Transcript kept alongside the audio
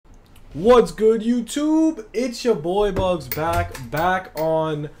What's good, YouTube? It's your boy Bugs back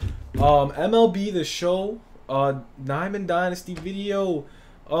on MLB The Show, Diamond Dynasty video.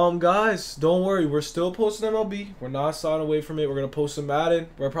 Guys, don't worry, we're still posting MLB. We're not signing away from it. We're gonna post some Madden.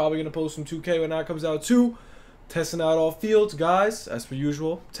 We're probably gonna post some 2K when that comes out too. Testing out all fields, guys, as per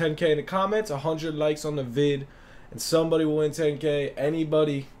usual. 10K in the comments, 100 likes on the vid, and somebody will win 10K.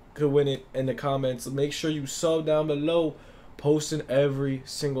 Anybody could win it in the comments. Make sure you sub down below. Posting every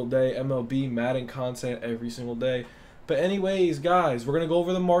single day, MLB Madden content every single day. But anyways, guys, we're gonna go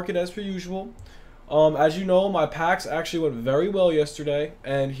over the market as per usual. As you know, my packs actually went very well yesterday,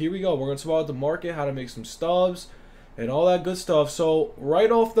 and here we go. We're gonna talk about the market, how to make some stubs, and all that good stuff. So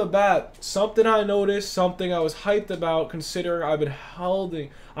right off the bat, something I noticed, something I was hyped about, considering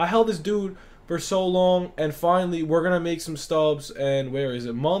I held this dude for so long, and finally we're gonna make some stubs. And where is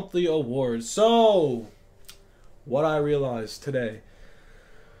it? Monthly awards. So what I realized today.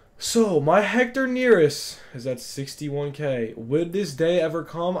 So my Hector Nearest is at 61K. Would this day ever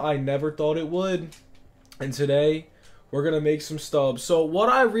come? I never thought it would. And today we're gonna make some stubs. So what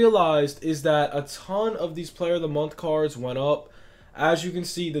I realized is that a ton of these Player of the Month cards went up. As you can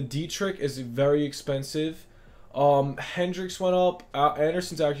see, the Dietrich is very expensive. Hendricks went up.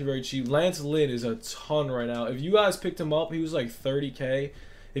 Anderson's actually very cheap. Lance Lynn is a ton right now. If you guys picked him up, he was like 30K.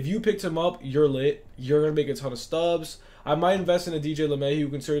 If you picked him up, you're lit. You're going to make a ton of stubs. I might invest in a DJ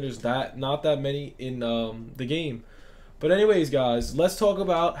LeMahieu, considering there's not that many in the game. But anyways, guys, let's talk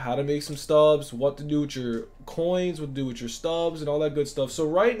about how to make some stubs, what to do with your coins, what to do with your stubs, and all that good stuff. So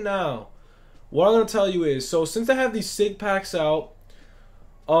right now, what I'm going to tell you is, so since I have these SIG packs out,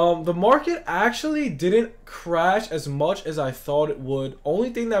 the market actually didn't crash as much as I thought it would. Only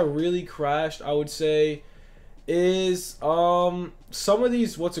thing that really crashed, I would say, is some of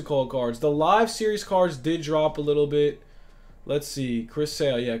these cards. The live series cards did drop a little bit. Let's see, Chris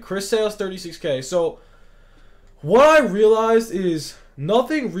Sale. Yeah, Chris Sale's 36K. So what I realized is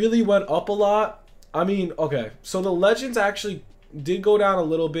nothing really went up a lot. I mean, okay, so the Legends actually did go down a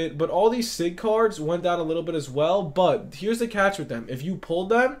little bit, but all these SIG cards went down a little bit as well. But here's the catch with them. If you pulled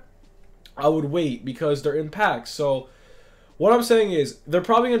them, I would wait because they're in packs. So what I'm saying is, they're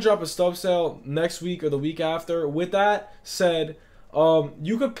probably going to drop a stub sale next week or the week after. With that said,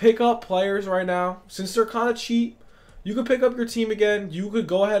 you could pick up players right now. Since they're kind of cheap, you could pick up your team again. You could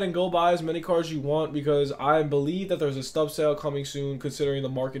go ahead and go buy as many cards you want, because I believe that there's a stub sale coming soon, considering the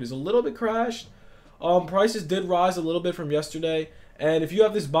market is a little bit crashed. Prices did rise a little bit from yesterday. And if you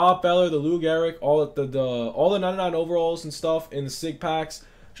have this Bob Feller, the Lou Gehrig, all the 99 overalls and stuff in the SIG packs,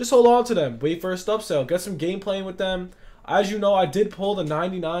 just hold on to them. Wait for a stub sale. Get some game playing with them. As you know, I did pull the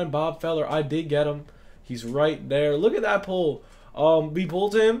 99 Bob Feller. I did get him. He's right there. Look at that pull. We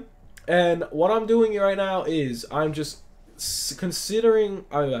pulled him. And what I'm doing right now is I'm just considering,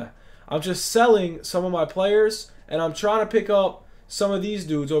 I'm just selling some of my players. And I'm trying to pick up some of these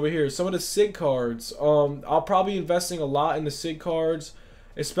dudes over here. Some of the SIG cards. I'll probably be investing a lot in the SIG cards.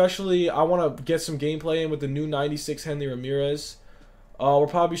 Especially, I want to get some gameplay in with the new 96 Henley Ramirez. We're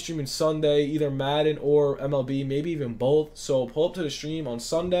probably streaming Sunday, either Madden or MLB, maybe even both. So pull up to the stream on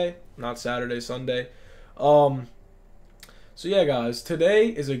Sunday, not Saturday, Sunday. So yeah, guys, today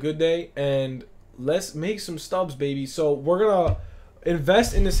is a good day, and let's make some stubs, baby. So we're gonna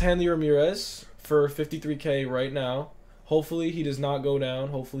invest in this Henley Ramirez for 53K right now. Hopefully he does not go down.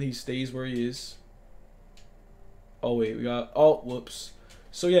 Hopefully he stays where he is. Oh wait, whoops.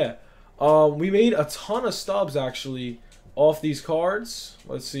 So yeah, we made a ton of stubs actually off these cards.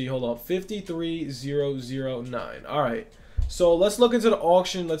 Let's see, hold up, 53,009. All right, so let's look into the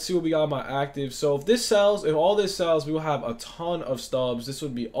auction. Let's see what we got on my active. So if this sells, if all this sells, we will have a ton of stubs. This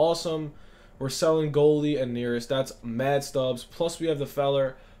would be awesome. We're selling goalie and Nearest. That's mad stubs. Plus we have the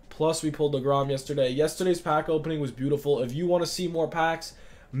Feller. Plus we pulled the Grom yesterday. Yesterday's pack opening was beautiful. If you want to see more packs,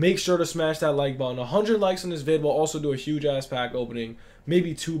 make sure to smash that like button. 100 likes on this vid will also do a huge ass pack opening,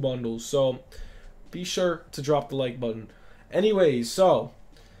 maybe 2 bundles. So be sure to drop the like button. Anyways, so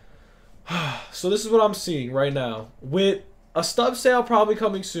this is what I'm seeing right now. With a stub sale probably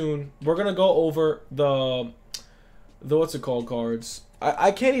coming soon, we're gonna go over the what's it called cards.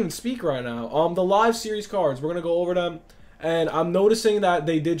 I can't even speak right now. The live series cards, we're gonna go over them, and I'm noticing that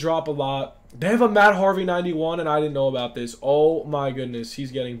they did drop a lot. They have a Matt Harvey 91, and I didn't know about this. Oh my goodness,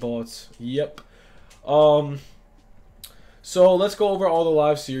 he's getting bought. Yep. So let's go over all the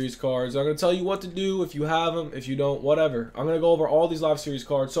live series cards. I'm going to tell you what to do if you have them, if you don't, whatever. I'm going to go over all these live series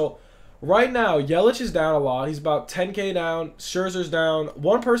cards. So right now, Yelich is down a lot. He's about 10K down. Scherzer's down.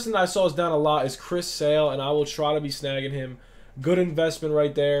 One person that I saw is down a lot is Chris Sale, and I will try to be snagging him. Good investment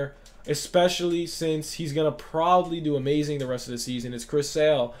right there. especially since he's going to probably do amazing the rest of the season. It's Chris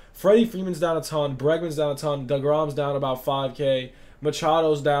Sale. Freddie Freeman's down a ton. Bregman's down a ton. DeGrom's down about 5K.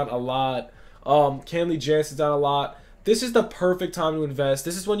 Machado's down a lot. Kenley Jansen's down a lot. This is the perfect time to invest.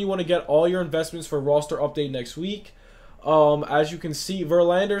 This is when you want to get all your investments for roster update next week. As you can see,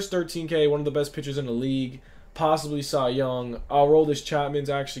 Verlander's 13K, one of the best pitchers in the league. Possibly Cy Young. I'll roll this. Chapman's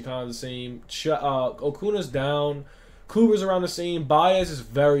actually kind of the same. Okuna's down. Kluber's around the same. Baez is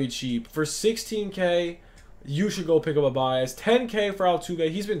very cheap. For 16K, you should go pick up a Baez. 10K for Altuve.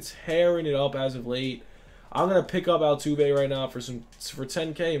 He's been tearing it up as of late. I'm going to pick up Altuve right now for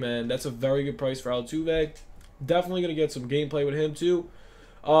 10K, man. That's a very good price for Altuve. Definitely going to get some gameplay with him, too.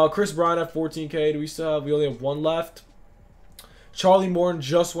 Chris Bryant at 14K. Do we still have? We only have one left. Charlie Morton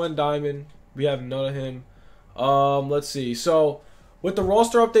just went diamond. We have none of him. Let's see. So, with the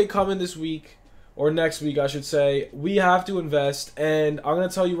roster update coming this week, or next week, I should say, we have to invest. And I'm going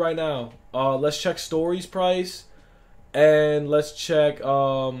to tell you right now. Let's check Story's price. And let's check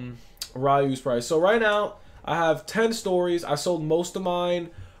Ryu's price. So, right now, I have 10 Stories. I sold most of mine.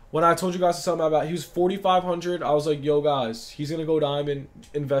 When I told you guys something about, he was 4,500. I was like, yo, guys, he's going to go diamond.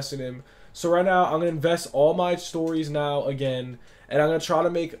 Invest in him. So right now, I'm going to invest all my Stories now again. And I'm going to try to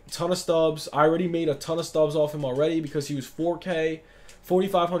make a ton of stubs. I already made a ton of stubs off him already because he was 4K,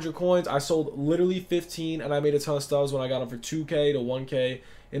 4,500 coins. I sold literally 15, and I made a ton of stubs when I got him for 2K to 1K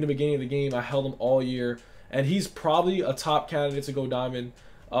in the beginning of the game. I held him all year. And he's probably a top candidate to go diamond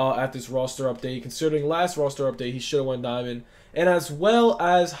at this roster update. Considering last roster update, he should have went diamond. And as well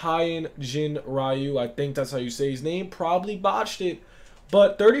as Hyen Jin Ryu, I think that's how you say his name, probably botched it.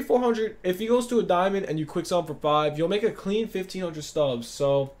 But 3,400, if he goes to a diamond and you quick sell him for 5, you'll make a clean 1,500 stubs.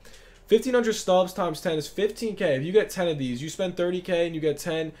 So 1,500 stubs times 10 is 15K. If you get 10 of these, you spend 30K and you get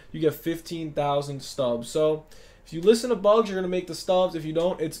 10, you get 15,000 stubs. So if you listen to Bugs, you're going to make the stubs. If you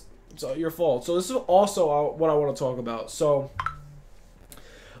don't, it's your fault. So this is also what I want to talk about. So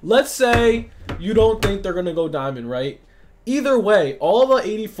let's say you don't think they're going to go diamond, right? Either way, all the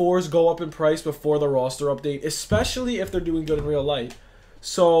 84s go up in price before the roster update, especially if they're doing good in real life.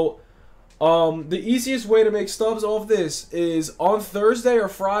 So, the easiest way to make stubs off this is on Thursday or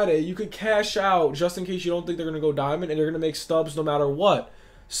Friday, you could cash out just in case you don't think they're going to go diamond, and they're going to make stubs no matter what.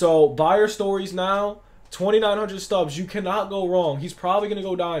 So, buy your Stories now, 2,900 stubs. You cannot go wrong. He's probably going to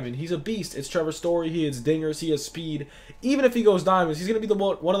go diamond. He's a beast. It's Trevor Story. He has dingers. He has speed. Even if he goes diamonds, he's going to be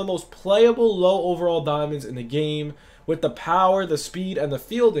one of the most playable low overall diamonds in the game with the power, the speed, and the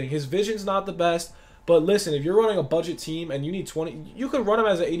fielding. His vision's not the best. But listen, if you're running a budget team and you need 20, you could run him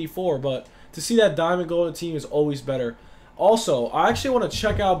as an 84, but to see that diamond go on the team is always better. Also, I actually want to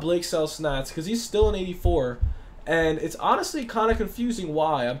check out Blake Snell's stats because he's still an 84, and it's honestly kind of confusing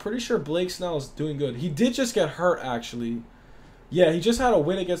why. I'm pretty sure Blake Snell is doing good. He did just get hurt, actually. Yeah, he just had a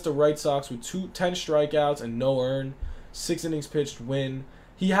win against the Red Sox with 10 strikeouts and no earn, 6 innings pitched win.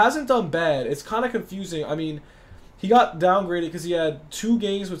 He hasn't done bad. It's kind of confusing. I mean, he got downgraded because he had 2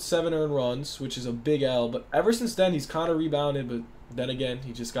 games with 7 earned runs, which is a big L. But ever since then, he's kind of rebounded. But then again,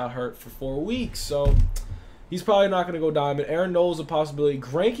 he just got hurt for 4 weeks. So he's probably not going to go diamond. Aaron Nola is a possibility.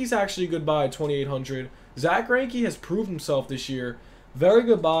 Greinke's actually a good buy at 2,800. Zach Greinke has proved himself this year. Very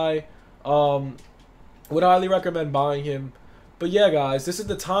good buy. Would highly recommend buying him. But yeah, guys, this is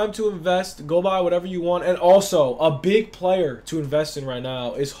the time to invest. Go buy whatever you want. And also, a big player to invest in right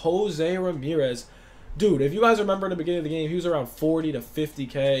now is Jose Ramirez. Dude, if you guys remember in the beginning of the game, he was around 40 to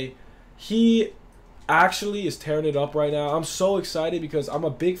 50K. He actually is tearing it up right now. I'm so excited because I'm a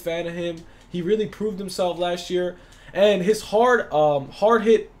big fan of him. He really proved himself last year. And his hard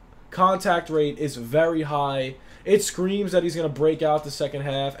hit contact rate is very high. It screams that he's going to break out the second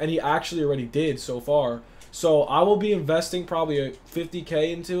half. And he actually already did so far. So I will be investing probably a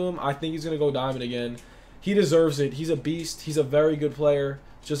 50K into him. I think he's going to go diamond again. He deserves it. He's a beast. He's a very good player.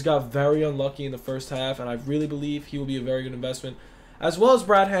 Just got very unlucky in the first half, and I really believe he will be a very good investment. As well as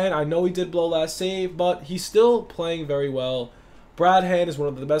Brad Hand. I know he did blow last save, but he's still playing very well. Brad Hand is one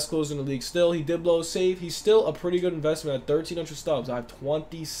of the best closers in the league still. He did blow a save. He's still a pretty good investment at 1,300 stubs. I have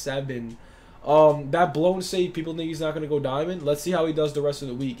 27. That blown save, people think he's not going to go diamond. Let's see how he does the rest of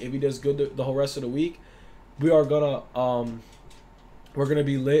the week. If he does good the whole rest of the week, we are going to we're going to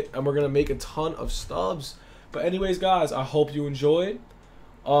be lit, and we're going to make a ton of stubs. But anyways, guys, I hope you enjoyed.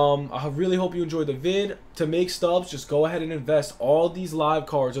 I really hope you enjoyed the vid. To make stubs, just go ahead and invest. All these live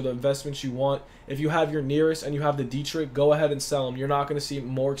cards are the investments you want. If you have your nearest and you have the Dietrich, go ahead and sell them. You're not going to see it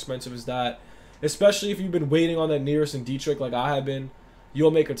more expensive as that. Especially if you've been waiting on that nearest and Dietrich like I have been. You'll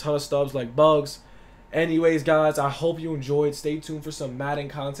make a ton of stubs like Bugs. Anyways, guys, I hope you enjoyed. Stay tuned for some Madden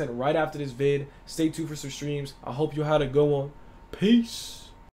content right after this vid. Stay tuned for some streams. I hope you had a good one. Peace.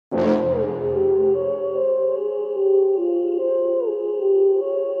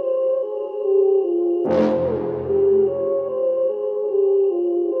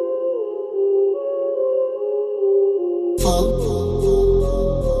 fall.